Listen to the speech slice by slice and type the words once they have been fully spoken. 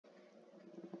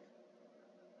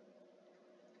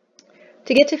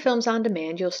To get to Films on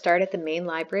Demand, you'll start at the main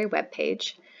library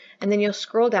webpage, and then you'll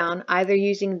scroll down either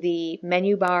using the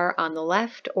menu bar on the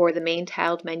left or the main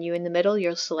tiled menu in the middle.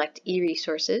 You'll select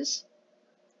eResources.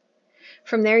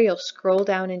 From there, you'll scroll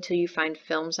down until you find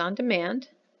Films on Demand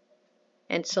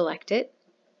and select it.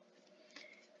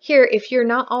 Here, if you're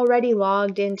not already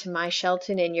logged into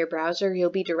MyShelton in your browser, you'll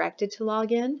be directed to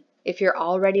log in. If you're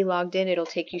already logged in, it'll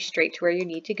take you straight to where you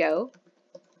need to go.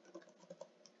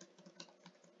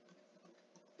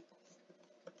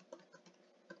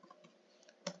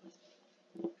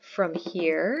 From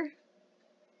here,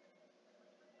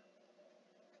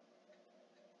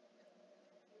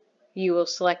 you will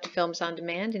select Films on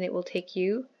Demand and it will take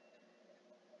you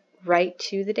right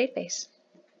to the database.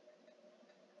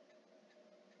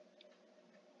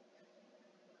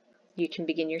 You can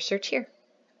begin your search here.